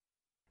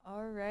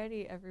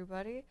Alrighty,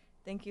 everybody.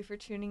 Thank you for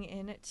tuning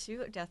in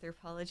to Death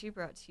Apology,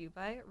 brought to you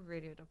by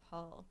Radio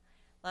DePaul.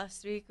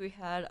 Last week we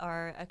had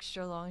our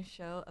extra long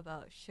show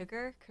about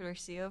sugar,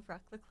 courtesy of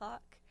Rock the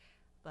Clock,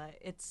 but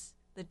it's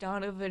the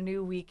dawn of a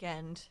new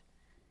weekend,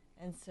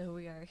 and so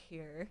we are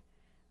here.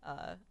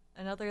 Uh,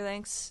 Another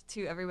thanks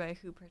to everybody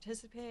who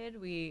participated.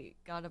 We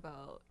got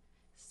about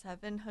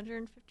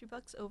 $750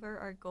 over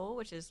our goal,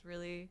 which is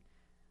really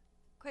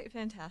quite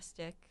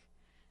fantastic.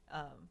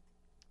 Um,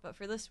 but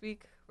for this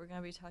week, we're going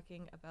to be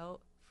talking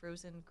about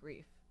frozen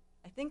grief.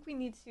 I think we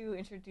need to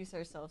introduce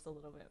ourselves a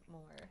little bit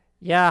more.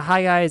 Yeah,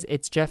 hi guys,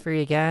 it's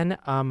Jeffrey again.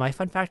 My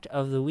fun fact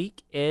of the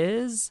week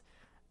is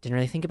didn't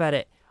really think about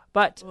it,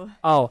 but Ugh.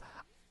 oh,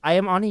 I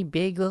am on a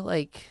big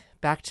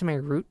back to my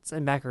roots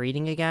and back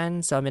reading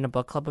again. So I'm in a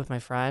book club with my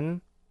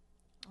friend.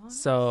 Oh,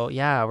 So nice.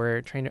 yeah,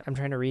 I'm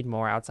trying to read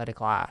more outside of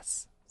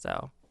class.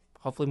 So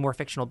hopefully more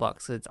fictional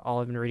books. 'Cause it's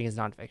all I've been reading is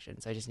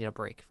nonfiction. So I just need a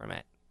break from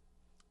it.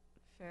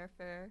 Fair,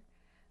 fair.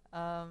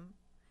 Um,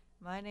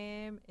 my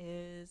name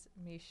is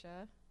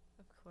Misha,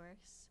 of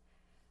course.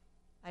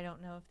 I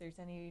don't know if there's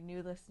any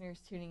new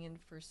listeners tuning in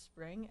for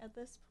spring at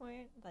this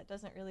point. That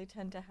doesn't really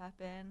tend to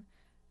happen.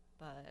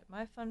 But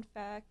my fun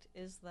fact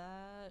is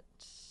that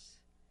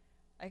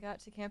I got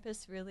to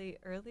campus really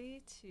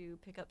early to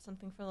pick up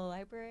something from the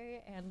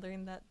library and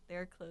learned that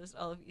they're closed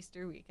all of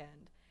Easter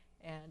weekend.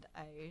 And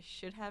I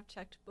should have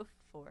checked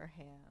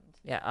beforehand.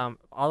 Yeah.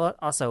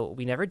 Also,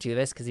 we never do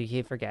this because we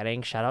keep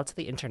forgetting. Shout out to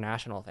the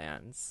international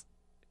fans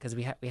because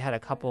we had a Oh,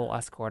 couple yeah.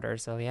 last quarter.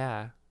 So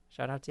yeah,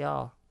 shout out to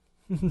y'all.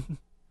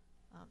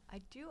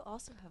 I do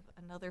also have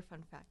another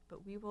fun fact,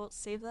 but we will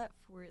save that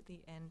for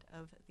the end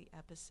of the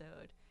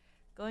episode.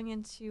 Going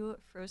into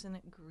frozen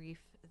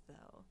grief,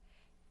 though,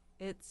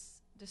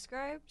 it's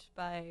described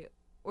by,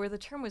 or the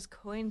term was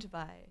coined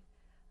by,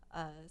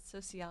 a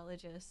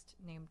sociologist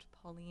named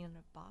Pauline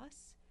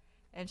Boss,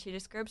 and she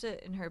describes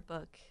it in her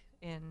book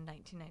in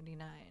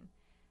 1999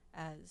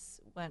 as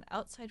when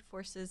outside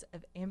forces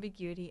of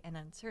ambiguity and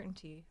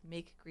uncertainty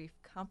make grief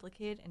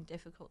complicated and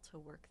difficult to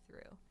work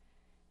through.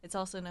 It's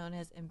also known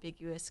as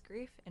ambiguous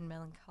grief and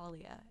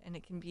melancholia, and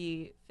it can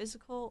be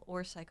physical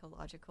or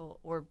psychological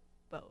or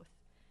both.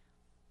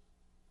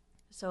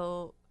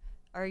 So,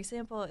 our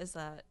example is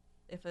that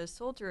if a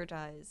soldier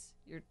dies,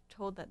 you're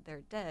told that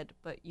they're dead,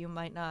 but you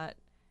might not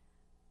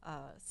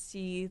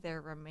see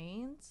their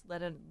remains,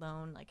 let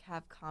alone like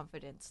have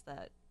confidence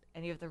that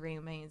any of the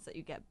remains that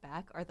you get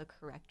back are the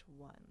correct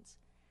ones.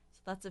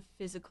 So that's a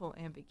physical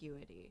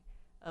ambiguity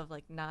of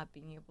like not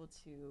being able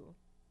to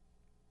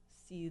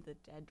see the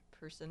dead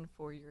person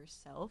for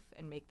yourself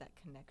and make that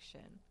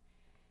connection.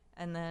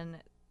 And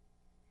then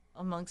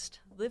amongst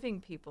living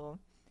people,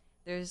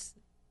 there's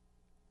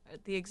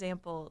the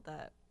example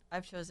that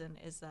I've chosen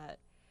is that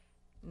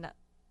not,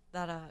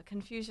 that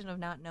confusion of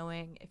not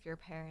knowing if your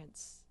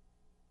parents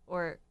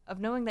or of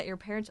knowing that your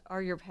parents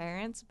are your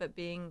parents but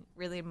being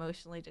really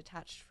emotionally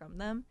detached from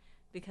them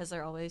because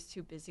they're always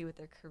too busy with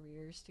their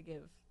careers to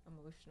give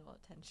emotional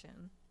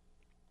attention.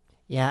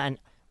 Yeah, and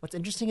what's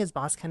interesting is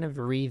Boss kind of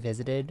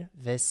revisited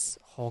this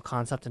whole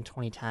concept in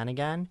 2010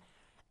 again,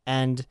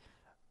 and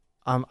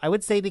I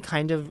would say they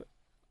kind of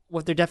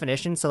with their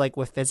definition. So, like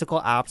with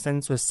physical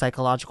absence, with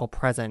psychological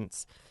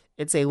presence,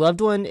 it's a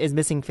loved one is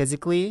missing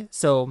physically.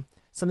 So,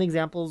 some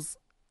examples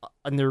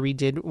in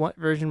the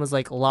version was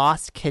like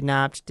lost,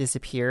 kidnapped,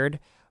 disappeared,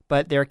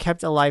 but they're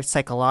kept alive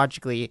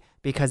psychologically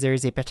because there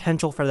is a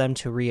potential for them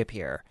to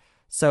reappear.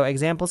 So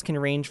examples can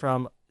range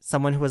from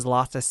someone who was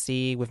lost at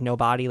sea with no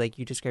body, like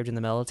you described in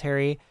the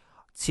military,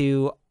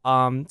 to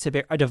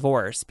a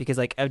divorce because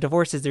like a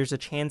divorce is there's a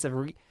chance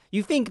of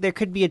you think there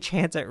could be a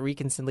chance at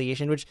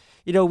reconciliation, which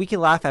we can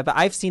laugh at, but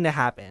I've seen it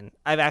happen.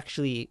 I've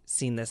actually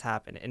seen this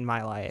happen in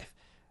my life,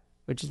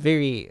 which is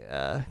very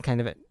kind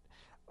of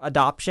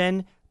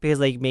adoption because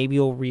like maybe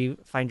you'll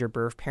find your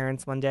birth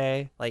parents one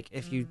day like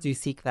if you Mm, do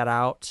seek that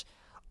out,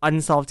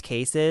 unsolved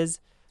cases.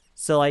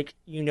 So like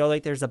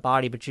like there's a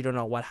body but you don't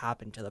know what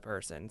happened to the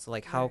person, so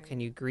like how can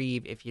right. you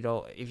grieve if you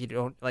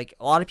don't like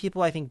a lot of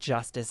people. I think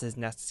justice is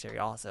necessary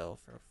also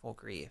for full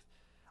grief.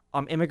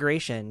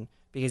 Immigration,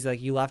 because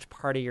like you left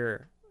part of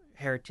your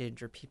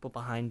heritage or people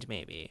behind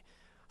maybe.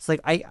 So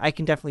like I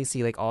can definitely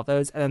see like all of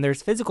those. And then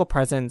there's physical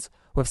presence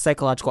with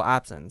psychological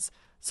absence.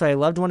 So a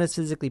loved one is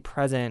physically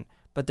present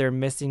but they're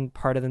missing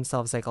part of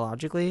themselves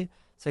psychologically.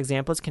 So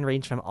examples can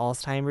range from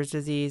Alzheimer's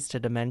disease to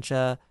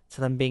dementia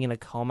to them being in a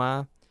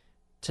coma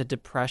to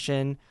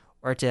depression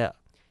or to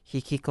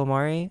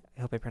hikikomori.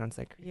 I hope I pronounced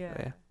that Yeah.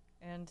 correctly.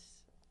 And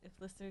if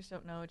listeners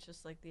don't know, it's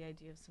just like the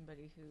idea of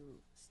somebody who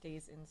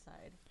stays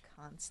inside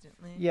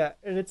constantly. Yeah,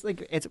 and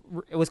it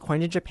was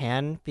coined in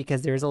Japan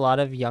because there's a lot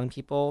of young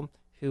people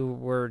who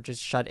were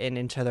just shut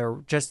into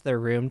their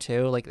room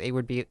too. Like they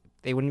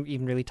wouldn't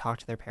even really talk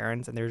to their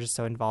parents, and they're just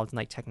so involved in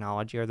like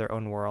technology or their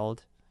own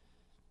world.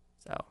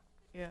 So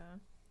Yeah.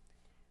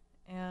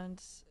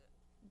 And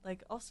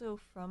like also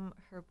from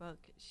her book,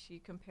 she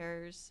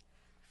compares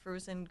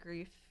frozen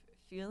grief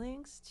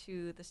feelings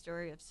to the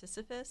story of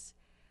Sisyphus.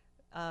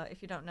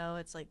 If you don't know,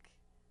 it's like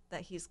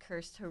that he's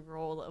cursed to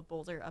roll a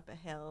boulder up a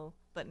hill,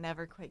 but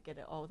never quite get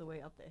it all the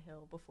way up the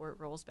hill before it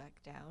rolls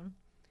back down.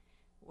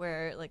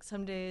 Where, like,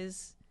 some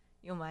days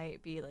you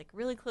might be, like,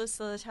 really close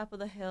to the top of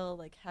the hill,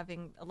 like,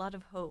 having a lot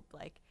of hope,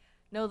 like,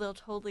 no, they'll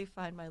totally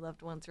find my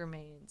loved one's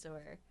remains,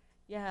 or,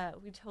 yeah,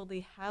 we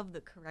totally have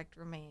the correct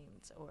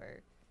remains,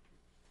 or,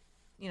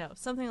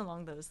 something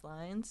along those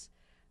lines.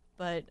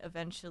 But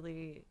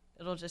eventually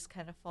it'll just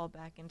kind of fall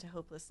back into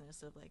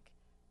hopelessness of, like,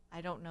 I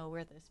don't know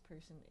where this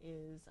person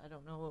is. I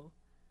don't know,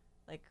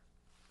 like,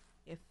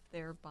 if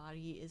their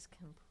body is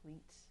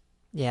complete.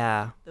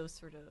 Yeah. Those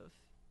sort of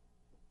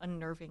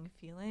unnerving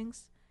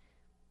feelings.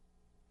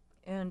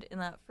 And in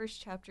that first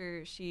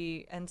chapter,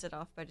 she ends it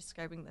off by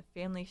describing the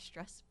family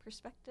stress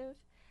perspective,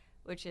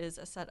 which is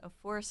a set of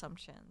 4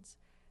 assumptions.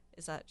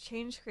 Is that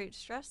change creates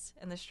stress,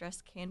 and the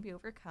stress can be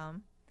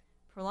overcome.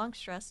 Prolonged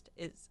stress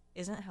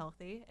isn't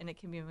healthy, and it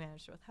can be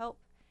managed with help.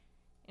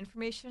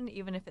 Information,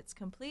 even if it's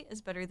complete,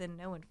 is better than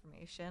no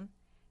information.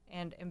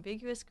 And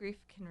ambiguous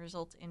grief can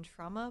result in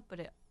trauma, but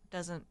it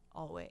doesn't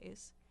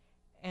always.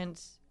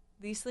 And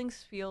these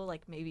things feel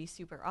like maybe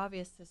super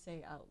obvious to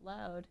say out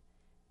loud,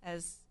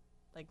 as,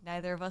 like,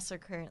 neither of us are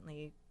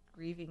currently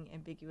grieving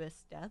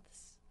ambiguous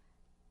deaths,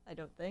 I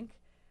don't think.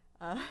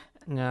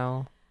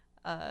 No.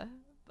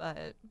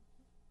 But,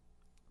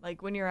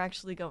 like, when you're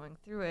actually going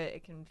through it,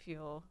 it can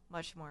feel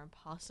much more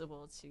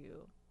impossible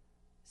to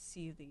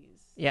see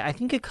these. Yeah, I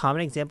think a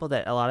common example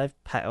that a lot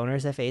of pet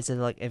owners have faced is,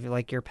 like, if,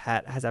 like, your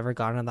pet has ever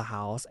gone in the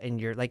house and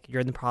you're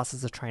in the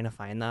process of trying to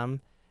find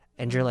them,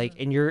 and you're like,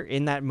 and you're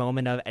in that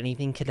moment of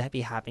anything could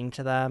be happening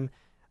to them,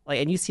 like,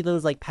 and you see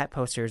those, like, pet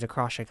posters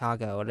across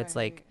Chicago, and it's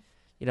like,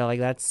 like,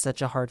 that's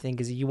such a hard thing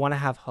because you want to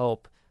have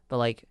hope, but,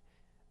 like,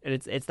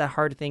 it's that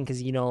hard thing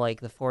because, like,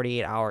 the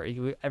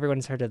 48-hour,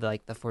 everyone's heard of the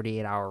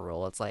 48-hour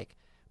rule. It's like,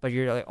 but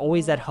you're, like,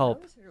 always that hope. I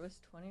always heard it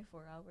was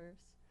 24 hours.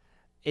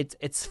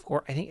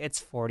 I think it's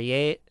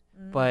 48,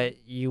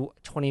 but you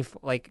 20,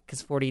 like,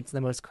 because 48 is the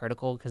most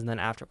critical, because then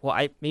after,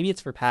 maybe it's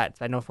for pets,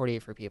 but I know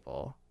 48 for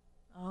people.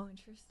 Oh,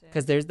 interesting.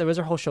 Because there was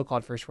a whole show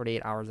called First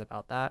 48 Hours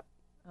about that.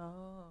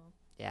 Oh.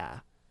 Yeah.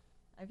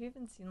 I've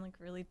even seen, like,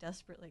 really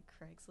desperate, like,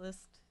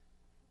 Craigslist.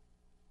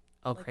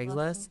 Oh, like, Craigslist?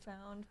 Lost and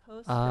found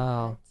posts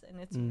for pets, and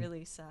it's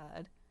really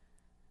sad.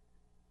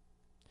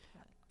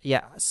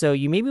 Yeah, so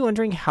you may be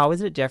wondering, how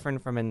is it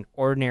different from an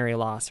ordinary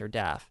loss or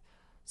death?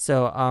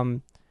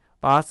 So,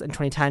 Boss in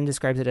 2010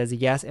 describes it as,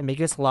 yes,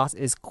 ambiguous loss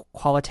is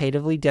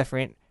qualitatively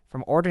different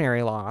from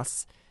ordinary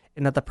loss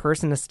in that the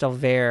person is still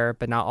there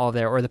but not all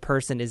there, or the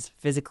person is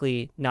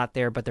physically not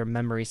there but their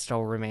memory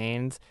still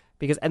remains.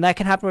 And that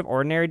can happen with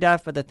ordinary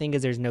death, but the thing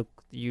is,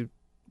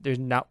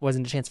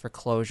 wasn't a chance for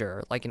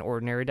closure like an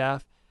ordinary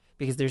death,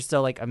 because there's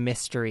still, like, a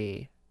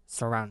mystery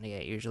surrounding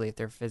it usually if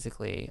they're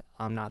physically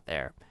not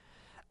there.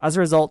 As a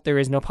result, there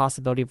is no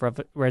possibility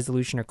of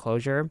resolution or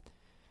closure.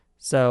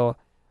 So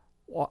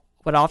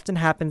what often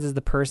happens is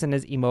the person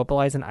is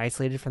immobilized and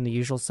isolated from the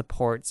usual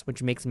supports,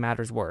 which makes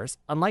matters worse.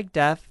 Unlike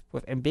death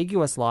with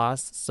ambiguous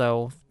loss,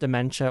 so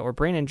dementia or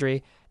brain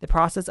injury, the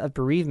process of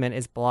bereavement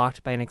is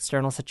blocked by an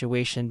external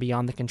situation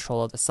beyond the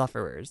control of the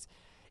sufferers.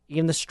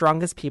 Even the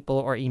strongest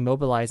people are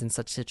immobilized in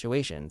such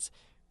situations.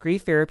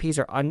 Grief therapies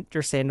are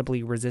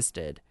understandably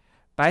resisted.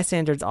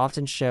 Bystanders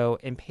often show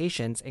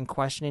impatience in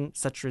questioning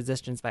such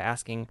resistance by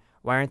asking,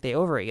 "Why aren't they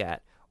over it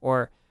yet?"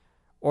 Or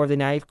the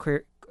naive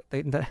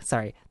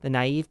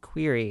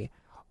query,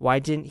 "Why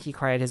didn't he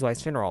cry at his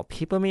wife's funeral?"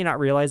 People may not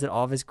realize that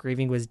all of his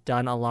grieving was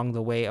done along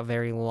the way of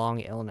very long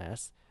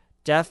illness.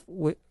 Death,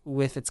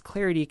 with its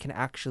clarity, can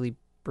actually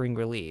bring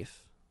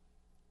relief.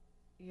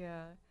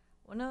 Yeah.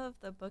 One of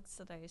the books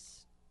that I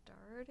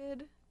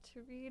started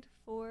to read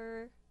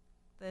for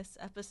this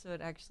episode,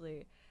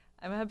 actually,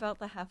 I'm at about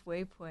the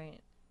halfway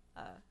point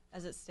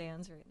as it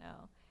stands right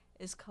now,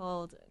 is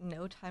called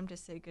No Time to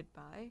Say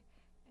Goodbye,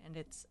 and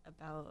it's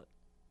about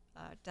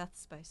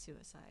deaths by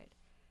suicide.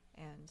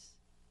 And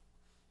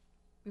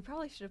we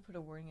probably should have put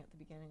a warning at the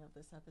beginning of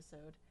this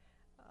episode,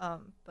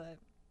 but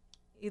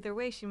either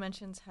way, she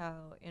mentions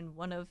how in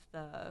one of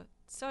the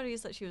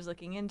studies that she was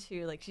looking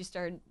into, like, she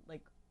started,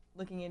 like,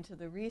 looking into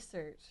the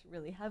research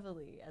really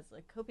heavily as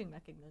a coping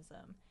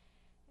mechanism,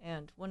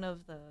 and one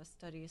of the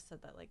studies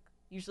said that, like,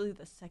 usually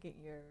the second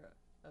year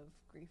of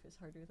grief is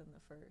harder than the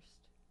first.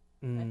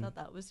 I thought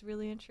that was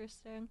really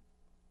interesting,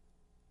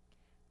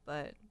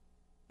 but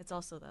it's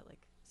also that,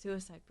 like,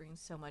 suicide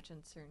brings so much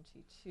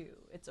uncertainty too.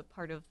 It's a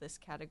part of this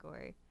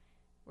category,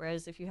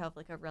 whereas if you have,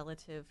 like, a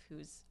relative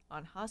who's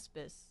on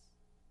hospice,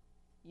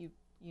 you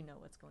know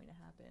what's going to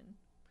happen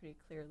pretty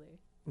clearly.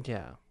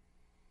 Yeah.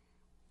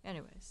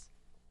 Anyways,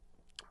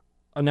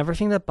 another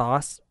thing that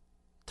Boss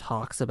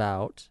talks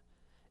about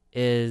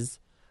is,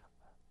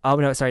 oh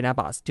no, sorry, not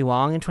Boss.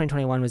 Duong in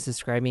 2021 was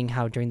describing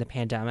how during the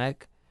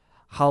pandemic,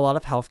 how a lot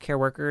of healthcare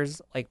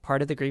workers, like,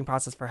 part of the grieving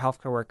process for a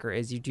healthcare worker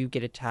is you do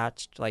get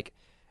attached, like,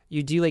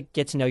 you do, like,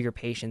 get to know your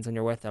patients when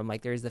you're with them.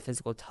 Like, there's the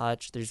physical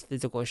touch, there's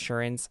physical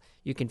assurance.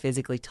 You can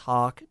physically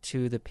talk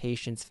to the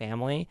patient's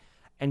family.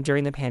 And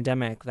during the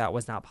pandemic, that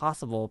was not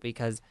possible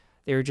because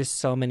there were just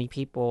so many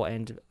people,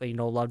 and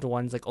loved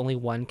ones, like only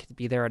one could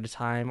be there at a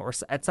time, or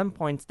at some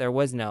points there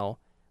was no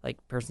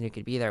like person who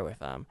could be there with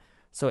them.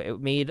 So it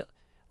made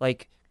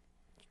like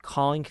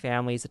calling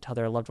families to tell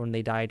their loved one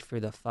they died through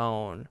the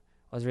phone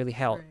was really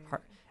hard.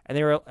 Right.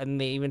 And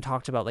they even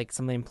talked about, like,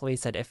 some of the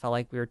employees said it felt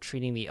like we were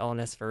treating the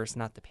illness first,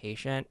 not the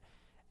patient,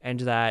 and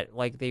that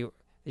like they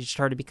just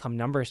started to become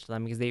numbers to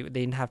them because they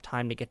didn't have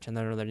time to get to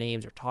know their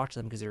names or talk to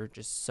them because they were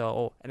just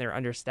so, and they're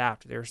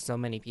understaffed. There were so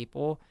many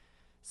people,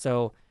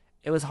 so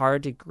it was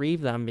hard to grieve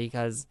them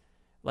because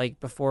like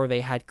before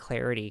they had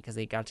clarity because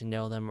they got to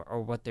know them or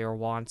what their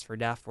wants for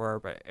death were,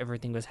 but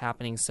everything was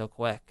happening so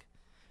quick.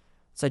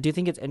 So I do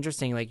think it's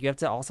interesting. Like, you have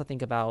to also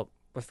think about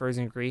with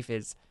frozen grief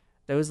is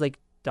those like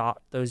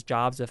those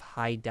jobs with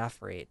high death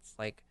rates,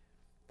 like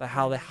Right.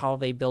 how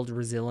they build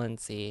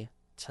resiliency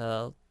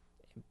to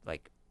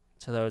like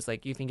to those,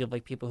 like, you think of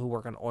like people who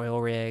work on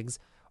oil rigs,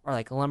 or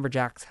like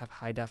lumberjacks have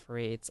high death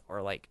rates,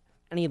 or like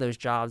any of those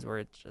jobs where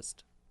it's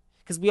just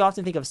because we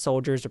often think of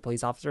soldiers or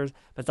police officers,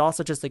 but it's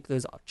also just like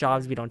those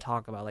jobs we Right. don't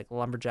talk about, like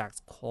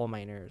lumberjacks, coal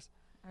miners.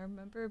 I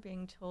remember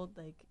being told,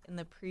 like, in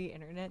the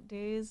pre-internet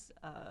days,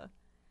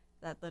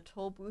 that the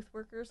toll booth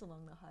workers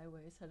along the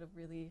highways had a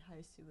really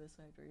high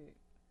suicide rate.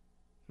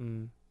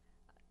 Mm,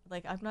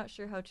 Like, I'm not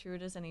sure how true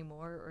it is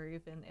anymore, or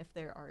even if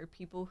there are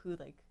people who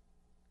like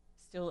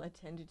still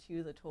attended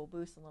to the toll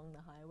booths along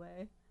the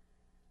highway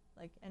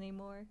like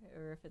anymore,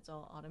 or if it's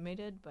all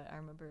automated. But I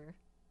remember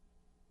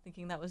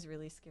thinking that was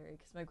really scary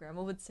because my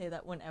grandma would say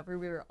that whenever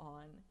we were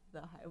on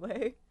the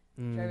highway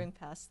mm. driving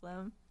past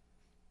them.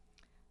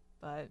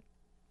 But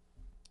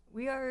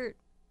we are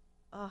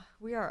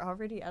we are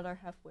already at our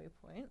halfway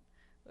point,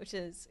 which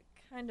is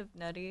kind of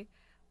nutty.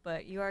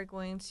 But you are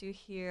going to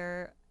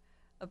hear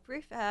a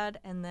brief ad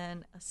and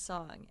then a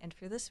song. And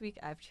for this week,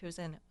 I've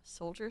chosen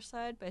Soldier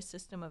Side by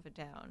System of a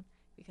Down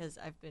because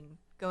I've been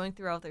going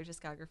through all their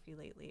discography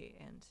lately.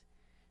 And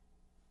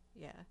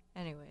yeah,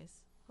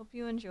 anyways, hope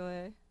you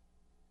enjoy.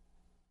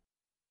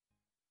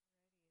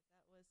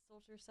 That was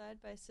Soldier Side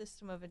by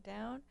System of a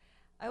Down.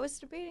 I was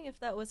debating if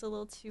that was a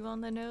little too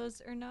on the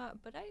nose or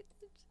not, but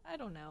I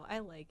don't know. I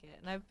like it.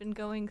 And I've been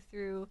going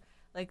through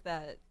like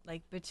that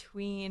like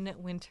between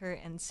winter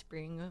and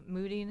spring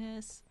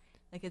moodiness.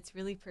 Like it's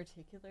really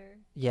particular,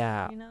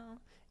 Yeah. you know?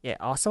 Yeah.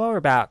 Also, while we're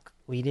back,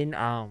 we didn't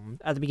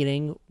at the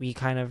beginning we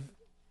kind of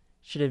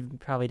should have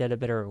probably done a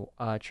better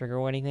trigger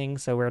warning thing.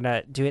 So we're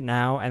gonna do it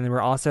now, and then we're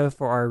also,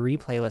 for our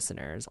replay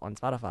listeners on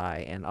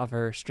Spotify and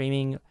other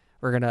streaming,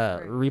 we're gonna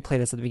Right. replay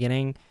this at the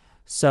beginning.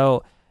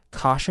 So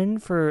caution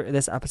for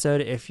this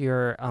episode if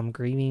you're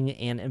grieving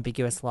an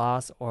ambiguous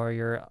loss, or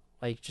you're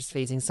like just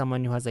facing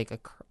someone who has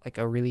like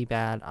a really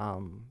bad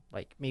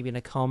like maybe in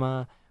a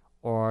coma,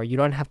 or you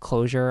don't have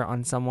closure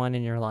on someone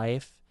in your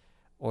life,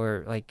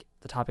 or like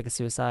the topic of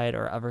suicide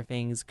or other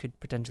things could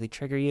potentially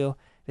trigger you.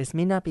 This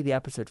may not be the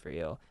episode for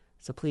you.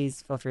 So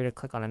please feel free to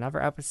click on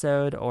another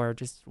episode or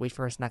just wait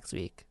for us next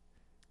week.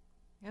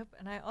 Yep.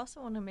 And I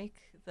also want to make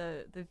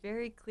the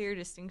very clear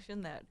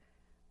distinction that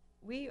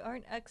we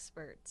aren't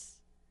experts.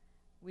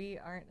 We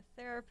aren't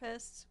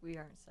therapists. We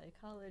aren't Yeah,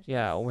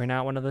 psychologists. we're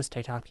not one of those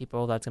TikTok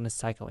people that's going to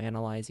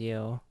psychoanalyze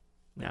you.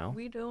 Like No.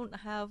 we don't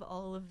have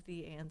all of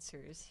the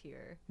answers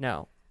here.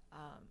 No.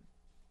 Um,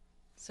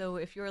 so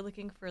if you're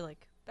looking for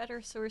like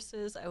better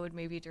sources, I would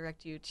maybe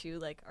direct you to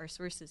like our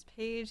sources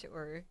page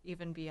or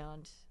even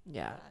beyond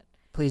Yeah. that.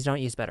 Please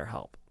don't use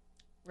BetterHelp.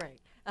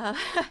 Right.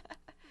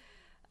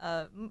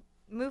 Uh,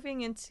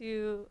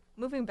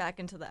 moving back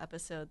into the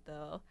episode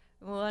though,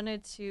 we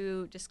wanted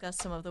to discuss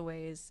some of the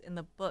ways in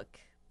the book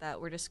that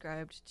were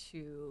described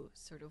to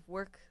sort of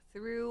work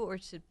through or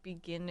to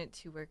begin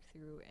to work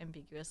through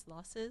ambiguous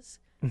losses.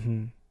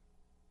 Mm-hmm.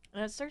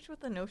 And it starts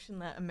with the notion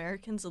that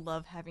Americans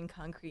love having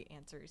concrete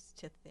answers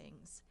to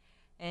things.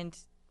 And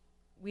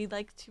we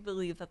like to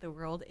believe that the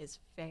world is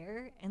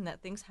fair and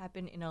that things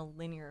happen in a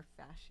linear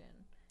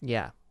fashion.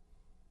 Yeah.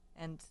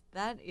 And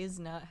that is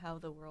not how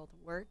the world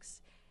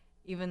works,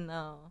 even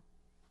though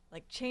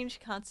like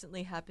change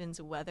constantly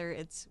happens whether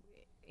it's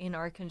in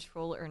our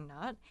control or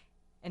not.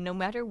 And no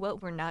matter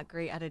what, we're not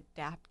great at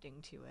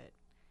adapting to it.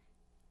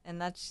 And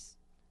that's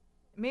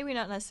maybe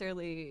not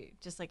necessarily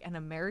just like an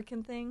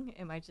American thing.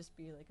 It might just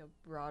be like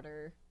a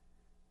broader,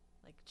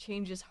 like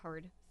change is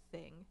hard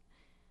thing.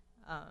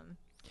 Um,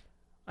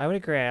 I would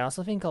agree. I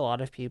also think a lot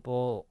of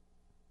people,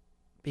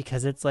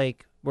 because it's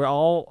like we're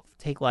all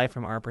take life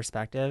from our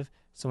perspective.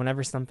 So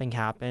whenever something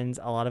happens,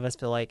 a lot of us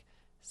feel like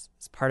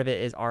part of it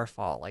is our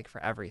fault, like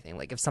for everything.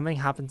 Like if something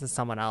happens to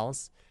someone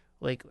else,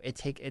 like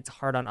it's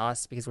hard on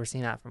us because we're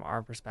seeing that from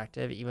our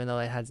perspective, even though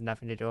it has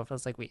nothing to do with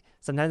us. Like we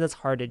sometimes it's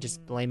hard to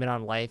just mm, blame it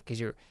on life because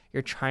you're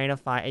trying to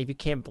find, if you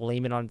can't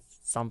blame it on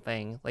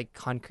something like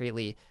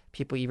concretely,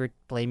 people either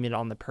blame it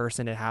on the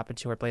person it happened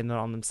to or blame it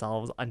on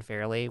themselves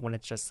unfairly when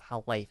it's just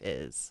how life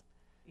is.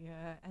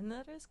 yeah, and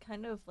that is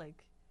kind of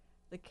like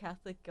the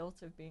Catholic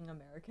guilt of being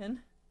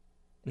American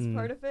is Mm,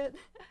 part of it.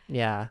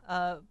 yeah.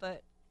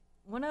 But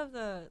one of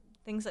the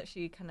things that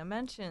she kind of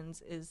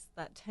mentions is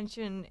that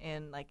tension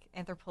in like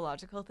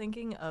anthropological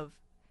thinking of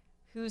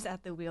who's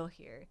at the wheel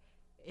here.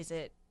 is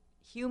it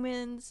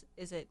humans?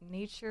 Is it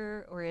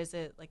nature? Or is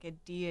it like a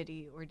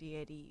deity or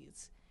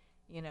deities?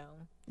 You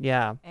know?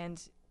 Yeah.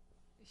 And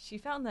she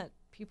found that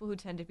people who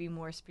tend to be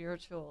more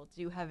spiritual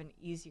do have an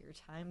easier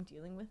time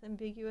dealing with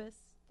ambiguous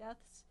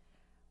deaths,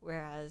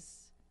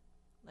 whereas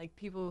like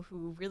people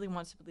who really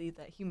want to believe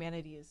that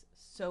humanity is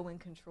so in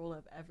control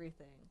of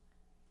everything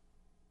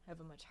have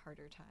a much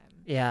harder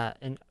time. Yeah,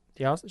 and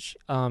she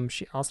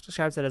also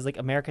describes it as like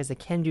America is a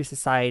can-do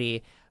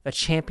society that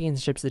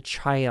championships the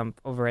triumph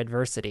over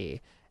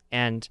adversity,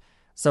 and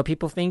so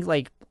people think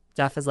like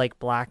death is like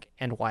black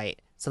and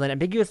white. So then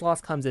ambiguous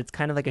loss comes, it's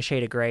kind of like a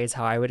shade of gray is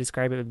how I would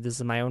describe it. This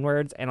is my own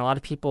words, and a lot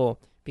of people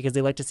because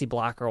they like to see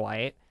black or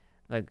white,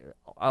 like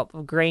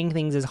graying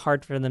things is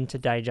hard for them to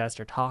digest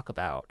or talk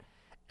about.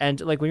 And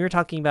like when you were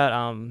talking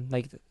about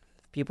like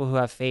people who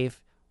have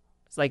faith,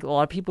 it's like a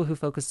lot of people who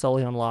focus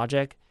solely on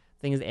logic.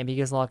 Thing is,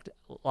 ambiguous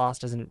loss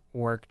doesn't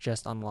work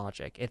just on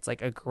logic. It's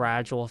like a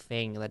gradual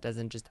thing that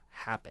doesn't just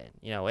happen.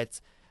 You know,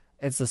 it's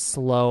a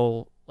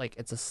slow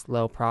it's a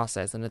slow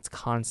process and it's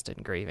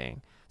constant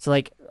grieving. So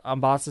like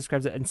Boss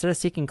describes it, instead of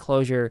seeking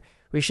closure,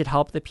 we should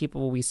help the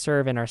people we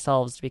serve and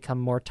ourselves to become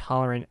more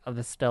tolerant of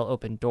the still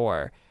open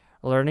door.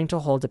 Learning to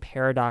hold a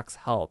paradox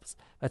helps,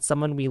 that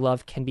someone we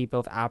love can be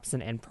both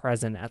absent and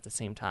present at the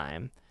same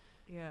time.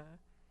 Yeah.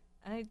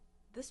 And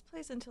this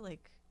plays into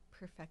like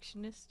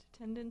perfectionist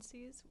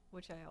tendencies,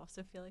 which I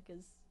also feel like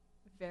is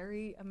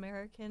very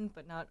American,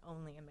 but not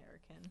only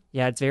American.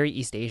 Yeah, it's very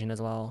East Asian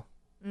as well.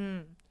 Mm.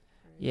 Right.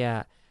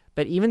 Yeah,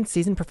 but even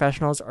seasoned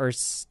professionals are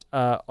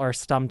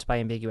stumped by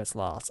ambiguous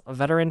loss. A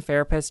veteran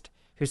therapist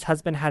whose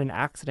husband had an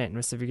accident and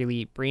was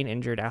severely brain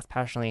injured asked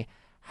passionately,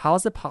 "How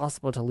is it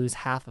possible to lose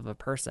half of a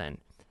person?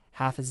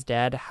 Half is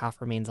dead, half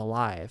remains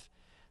alive."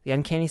 The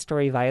uncanny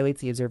story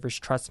violates the observer's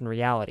trust in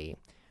reality.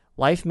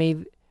 Life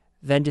may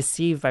then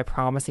deceive by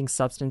promising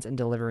substance and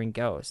delivering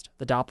ghost.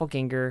 The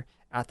doppelganger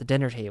at the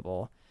dinner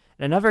table.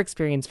 And another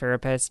experienced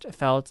therapist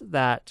felt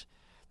that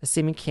the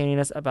same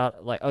uncanniness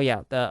about like, oh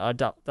yeah, the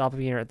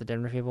doppelganger at the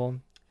dinner table.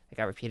 It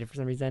got repeated for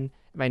some reason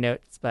in my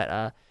notes,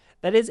 but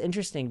that is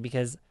interesting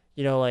because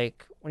you know,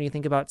 like when you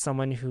think about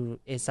someone who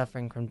is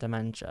suffering from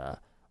dementia,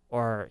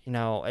 or you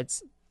know,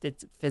 it's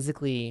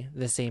physically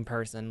the same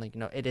person, like you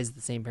know, it is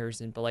the same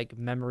person, but like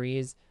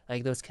memories,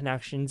 like those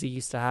connections you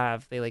used to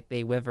have,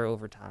 they wither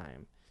over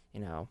time, you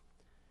know.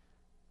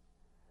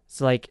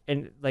 So like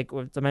and like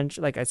with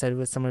dementia, like I said,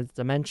 with someone with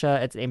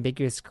dementia, it's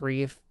ambiguous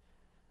grief.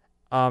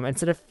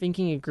 Instead of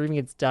thinking and grieving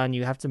it's done,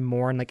 you have to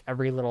mourn like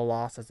every little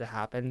loss as it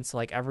happens. So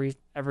like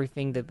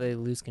everything that they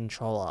lose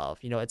control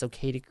of. You know, it's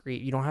okay to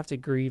grieve. You don't have to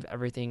grieve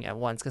everything at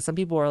once. Because some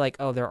people are like,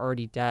 oh, they're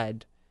already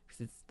dead.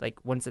 Because it's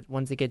like once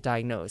they get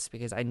diagnosed,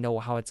 because I know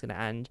how it's gonna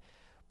end.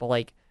 But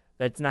like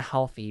that's not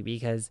healthy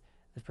because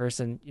the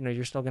person, you know,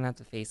 you're still gonna have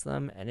to face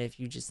them. And if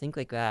you just think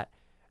like that,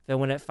 then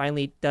when it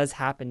finally does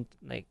happen,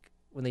 like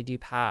when they do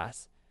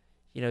pass,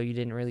 you know, you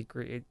didn't really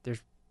grieve.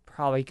 There's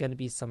probably going to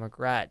be some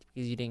regret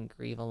because you didn't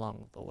grieve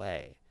along the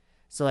way.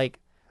 So like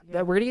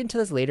Yeah. we're going to get into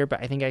this later,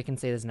 but I think I can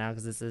say this now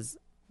because this is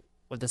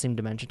what the same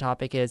dementia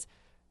topic is.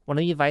 One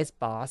of the advice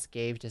Boss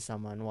gave to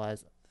someone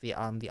was the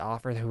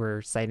author who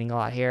we're citing a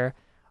lot here.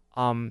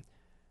 Um,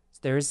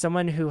 there was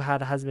someone who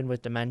had a husband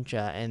with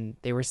dementia and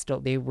they were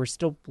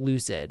still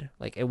lucid.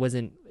 Like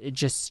it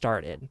just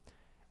started.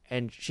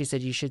 And she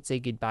said you should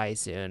say goodbye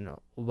soon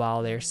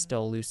while they're Mm.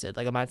 still lucid.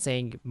 Like I'm not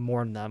saying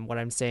mourn them. What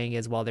I'm saying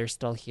is while they're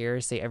still here,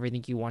 say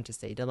everything you want to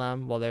say to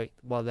them while they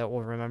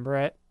will remember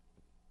it.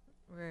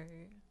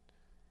 Right.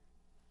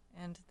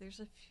 And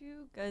there's a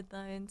few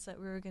guidelines that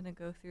we were going to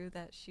go through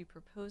that she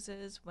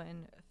proposes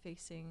when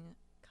facing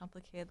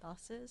complicated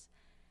losses.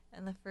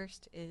 And the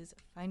first is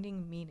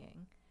finding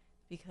meaning,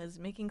 because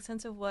making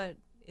sense of what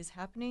is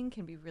happening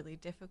can be really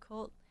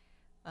difficult.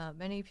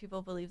 Many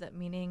people believe that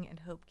meaning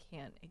and hope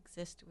can't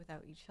exist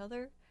without each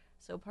other.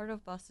 So part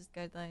of Boss's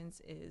guidelines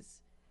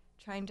is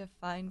trying to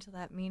find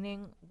that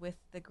meaning with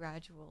the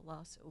gradual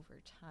loss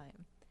over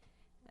time.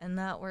 And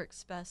that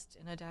works best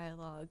in a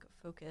dialogue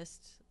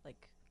focused,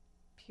 like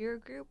peer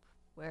group,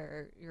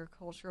 where your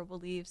cultural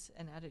beliefs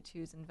and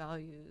attitudes and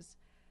values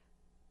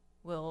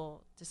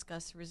will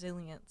discuss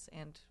resilience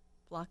and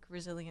block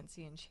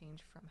resiliency and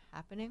change from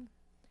happening.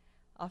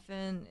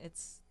 Often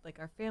it's like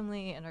our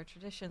family and our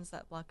traditions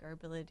that block our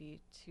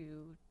ability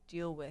to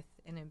deal with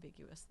an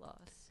ambiguous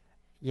loss.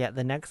 Yeah,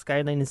 the next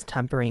guideline is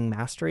tempering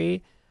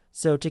mastery.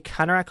 So to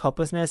counteract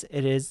hopelessness,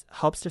 it is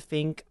helps to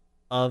think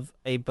of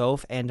a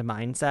both and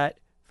mindset.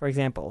 For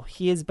example,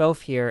 he is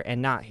both here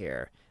and not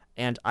here,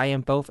 and I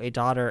am both a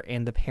daughter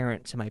and the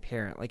parent to my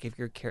parent. Like if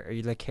you're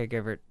the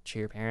caregiver to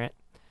your parent.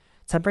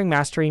 Tempering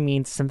mastery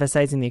means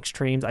synthesizing the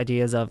extremes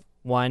ideas of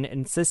one,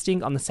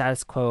 insisting on the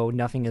status quo,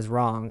 nothing is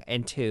wrong,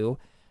 and two,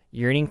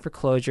 yearning for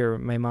closure,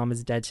 my mom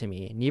is dead to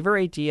me. Neither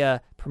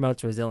idea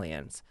promotes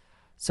resilience.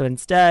 So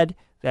instead,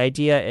 the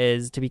idea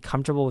is to be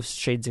comfortable with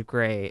shades of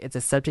gray. It's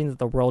accepting that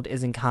the world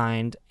isn't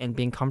kind and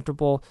being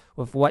comfortable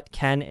with what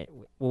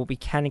we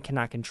can and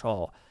cannot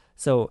control.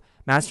 So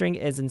mastering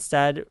is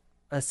instead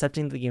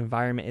accepting that the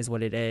environment is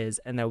what it is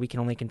and that we can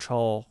only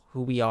control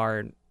who we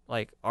are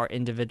like our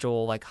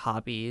individual like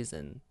hobbies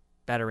and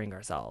bettering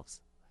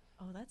ourselves.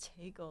 Oh, that's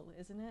Hegel,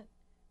 isn't it?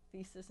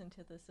 Thesis,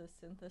 antithesis,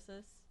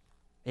 synthesis.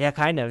 Yeah,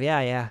 kind of.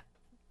 Yeah, yeah.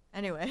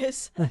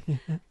 Anyways,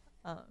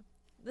 um,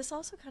 this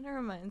also kind of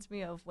reminds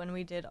me of when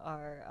we did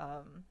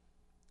our,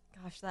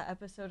 that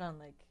episode on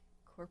like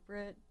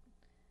corporate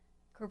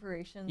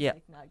corporations, Yeah,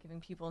 like not giving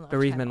people enough time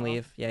bereavement off.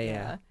 leave. Yeah, yeah.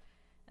 Yeah.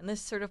 And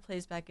this sort of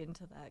plays back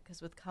into that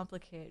because with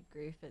complicated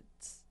grief,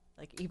 it's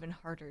like even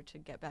harder to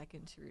get back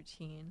into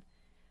routine.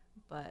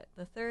 But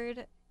the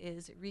third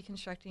is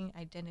reconstructing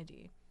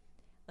identity,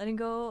 letting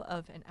go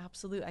of an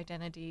absolute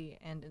identity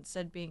and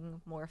instead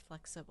being more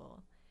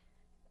flexible.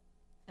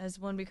 As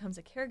one becomes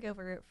a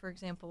caregiver, for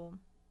example,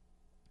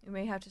 we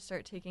may have to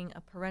start taking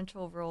a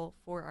parental role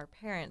for our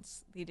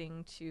parents,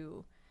 leading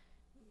to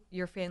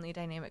your family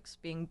dynamics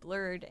being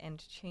blurred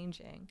and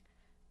changing.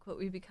 Quote,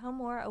 we become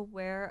more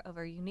aware of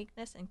our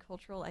uniqueness and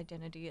cultural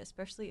identity,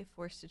 especially if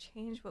forced to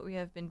change what we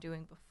have been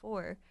doing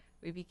before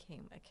we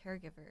became a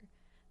caregiver.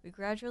 We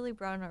gradually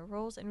broaden our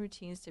roles and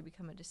routines to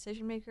become a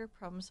decision maker,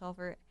 problem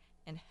solver,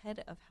 and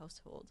head of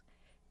household.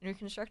 In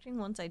reconstructing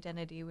one's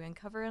identity, we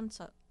uncover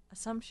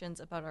assumptions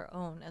about our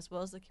own as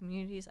well as the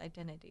community's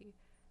identity.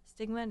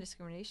 Stigma and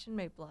discrimination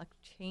may block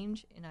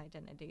change in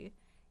identity,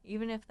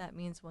 even if that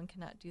means one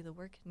cannot do the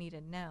work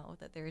needed now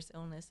that there is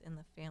illness in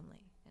the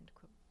family. End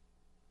quote.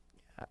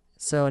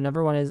 So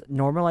number one is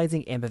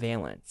normalizing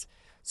ambivalence.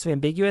 So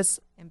ambiguous.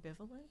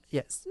 Ambivalence?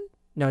 Yes.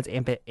 No, it's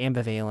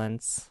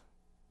ambivalence.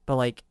 But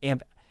like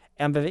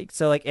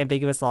so like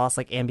ambiguous loss,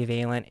 like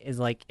ambivalent is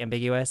like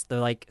ambiguous. They're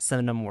like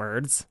synonym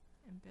words.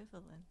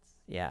 Ambivalence.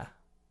 Yeah.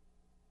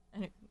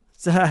 Any-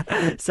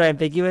 So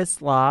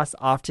ambiguous loss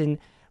often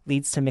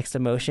leads to mixed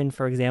emotion.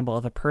 For example,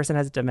 if a person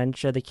has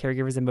dementia, the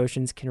caregiver's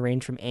emotions can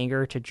range from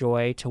anger to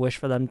joy to wish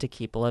for them to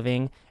keep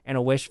living and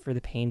a wish for the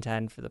pain to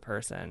end for the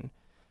person.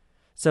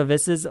 So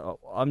this is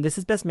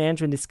best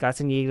managed when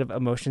discussing negative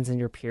emotions in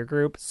your peer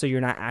group, so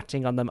you're not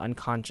acting on them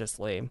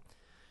unconsciously.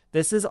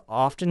 This is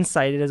often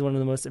cited as one of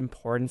the most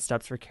important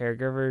steps for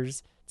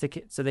caregivers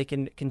so they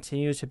can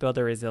continue to build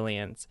their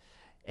resilience.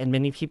 And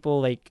many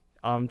people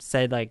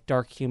said like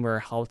dark humor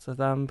helps with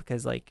them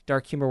because like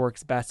dark humor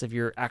works best if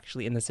you're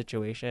actually in the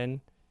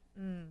situation.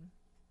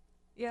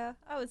 Yeah,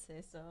 I would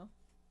say so.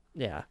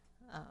 Yeah.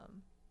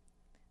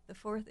 The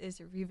fourth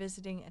is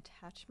revisiting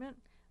attachment.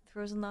 With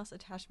Rose and loss,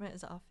 attachment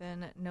is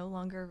often no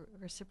longer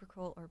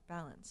reciprocal or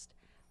balanced.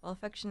 While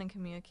affection and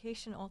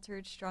communication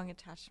altered, strong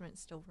attachment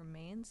still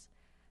remains.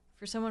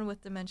 For someone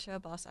with dementia,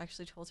 Boss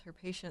actually told her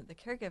patient, the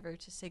caregiver,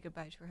 to say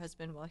goodbye to her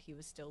husband while he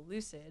was still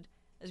lucid,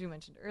 as we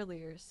mentioned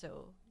earlier,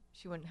 so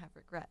she wouldn't have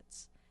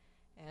regrets.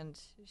 And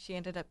she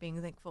ended up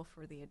being thankful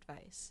for the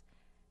advice.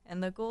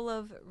 And the goal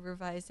of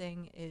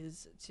revising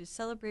is to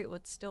celebrate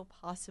what's still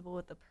possible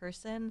with the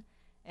person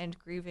and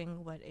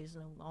grieving what is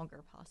no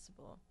longer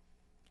possible.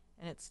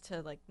 And it's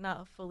to like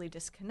not fully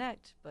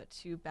disconnect, but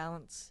to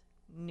balance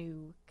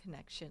new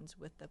connections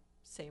with the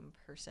same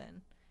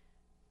person.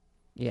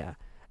 Yeah.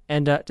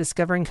 And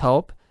discovering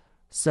hope.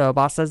 So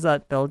Boss says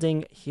that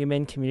building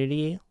human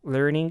community,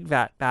 learning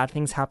that bad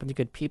things happen to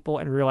good people,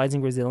 and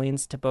realizing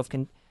resilience to both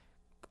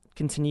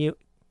continue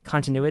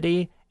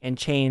continuity and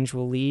change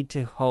will lead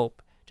to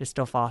hope to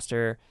still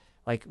foster,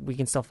 like we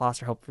can still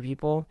foster hope for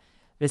people.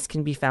 This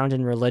can be found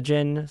in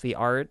religion, the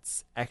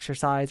arts,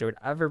 exercise, or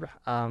whatever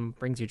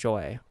brings you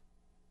joy.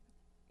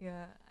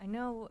 Yeah, I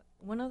know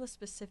one of the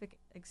specific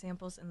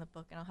examples in the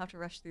book, and I'll have to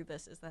rush through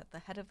this, is that the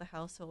head of the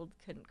household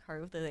couldn't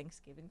carve the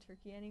Thanksgiving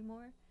turkey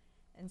anymore.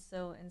 And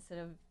so instead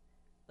of,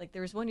 like,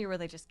 there was one year where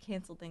they just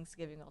canceled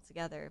Thanksgiving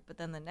altogether, but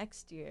then the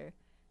next year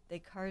they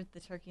carved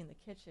the turkey in the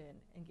kitchen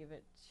and give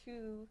it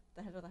to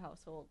the head of the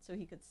household so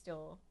he could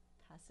still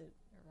pass it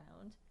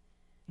around.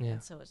 Yeah.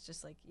 And so it's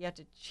just like you have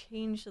to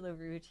change the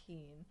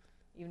routine,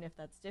 even if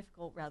that's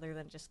difficult, rather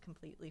than just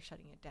completely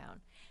shutting it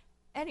down.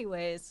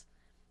 Anyways,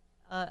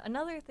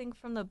 another thing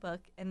from the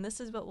book, and this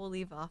is what we'll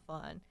leave off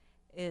on,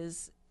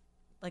 is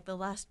like the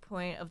last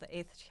point of the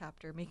 8th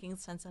chapter, making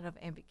sense out of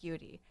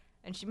ambiguity.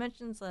 And she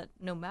mentions that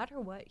no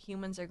matter what,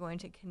 humans are going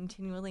to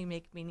continually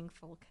make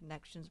meaningful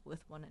connections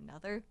with one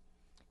another,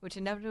 which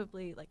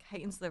inevitably like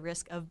heightens the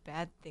risk of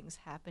bad things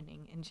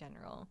happening in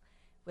general,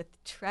 with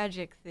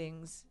tragic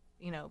things,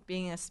 you know,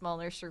 being a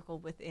smaller circle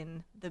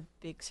within the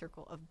big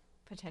circle of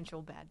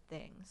potential bad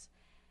things.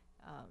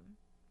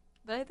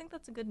 But I think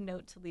that's a good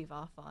note to leave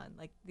off on,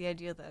 like the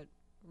idea that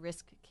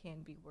risk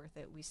can be worth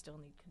it. We still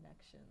need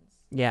connections.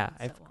 Yeah,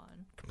 I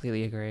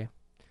completely agree.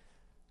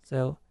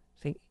 So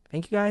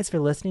thank you guys for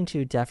listening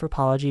to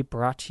Deafropology,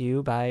 brought to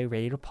you by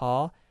Radio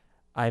Paul.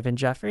 I've been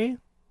Jeffrey.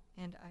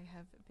 And I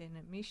have been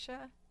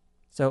Misha.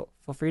 So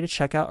feel free to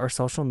check out our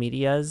social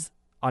medias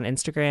on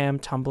Instagram,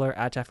 Tumblr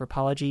at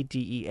Deafropology,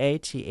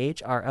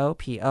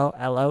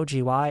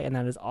 DEATHROPOLOGY, and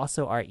that is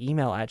also our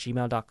email at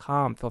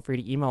gmail.com. Feel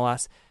free to email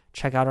us.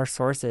 Check out our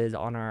sources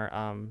on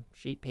our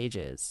sheet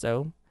pages.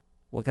 So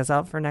look us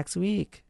out for next week.